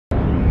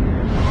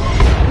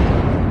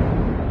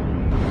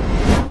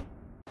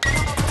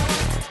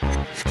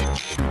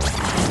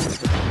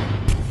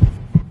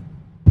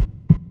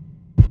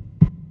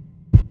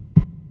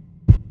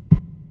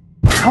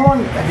How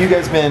long have you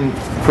guys been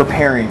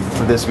preparing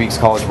for this week's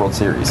College World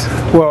Series?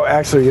 Well,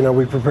 actually,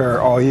 we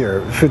prepare all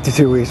year.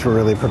 52 weeks we're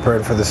really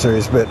preparing for the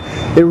series, but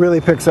it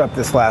really picks up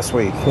this last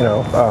week.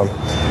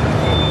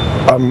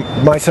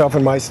 Myself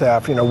and my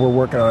staff, we're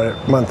working on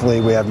it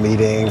monthly. We have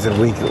meetings and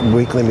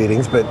weekly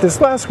meetings, but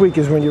this last week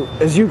is when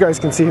as you guys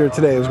can see here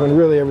today, is when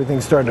really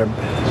everything's starting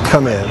to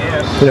come in.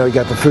 You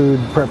got the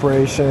food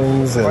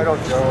preparations and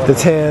the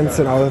tents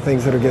and all the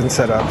things that are getting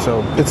set up.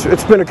 So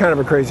it's been a kind of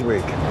a crazy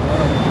week.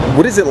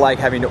 What is it like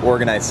having to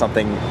organize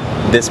something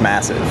this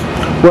massive?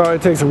 Well,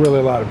 it takes a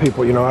lot of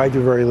people. I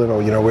do very little.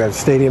 We have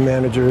stadium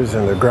managers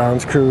and the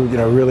grounds crew,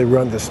 really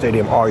run the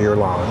stadium all year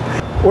long.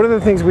 One of the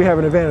things we have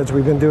an advantage,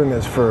 we've been doing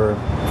this for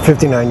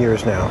 59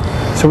 years now,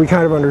 so we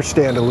kind of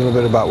understand a little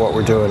bit about what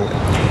we're doing.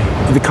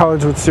 The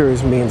College World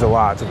Series means a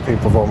lot to the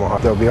people of Omaha.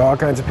 There'll be all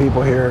kinds of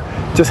people here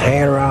just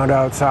hanging around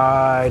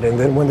outside, and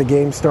then when the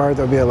games start,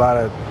 there'll be a lot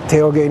of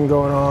tailgating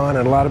going on,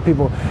 and a lot of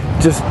people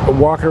just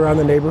walking around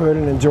the neighborhood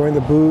and enjoying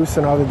the booths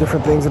and all the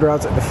different things that are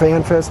outside. The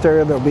Fan Fest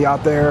area, they'll be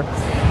out there.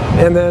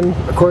 And then,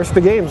 of course,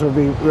 the games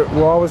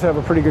we'll always have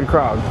a pretty good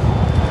crowd.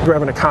 We're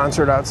having a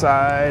concert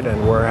outside,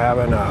 and we're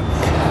having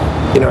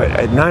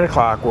at 9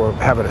 o'clock we're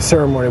having a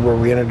ceremony where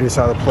we introduce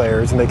all the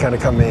players, and they kind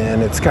of come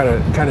in. It's kind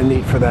of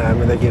neat for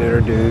them, and they get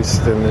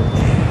introduced,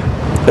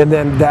 and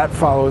then that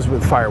follows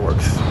with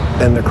fireworks,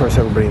 and of course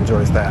everybody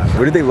enjoys that.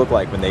 What do they look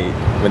like when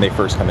they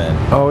first come in?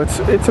 Oh,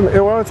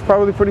 it's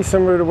probably pretty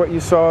similar to what you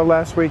saw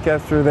last week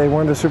after they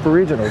won the Super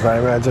Regionals. I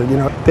imagine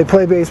they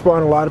play baseball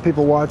and a lot of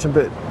people watch them,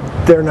 but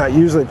they're not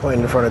usually playing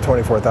in front of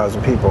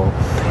 24,000 people,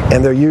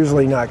 and they're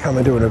usually not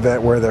coming to an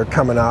event where they're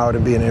coming out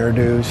and being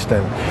introduced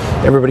and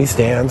everybody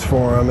stands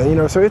for them,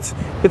 and so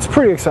it's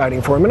pretty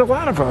exciting for them, and a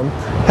lot of them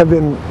have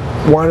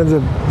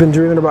been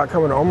dreaming about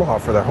coming to Omaha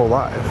for their whole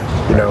life,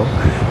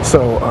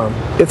 so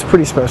it's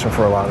pretty special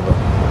for a lot of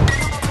them.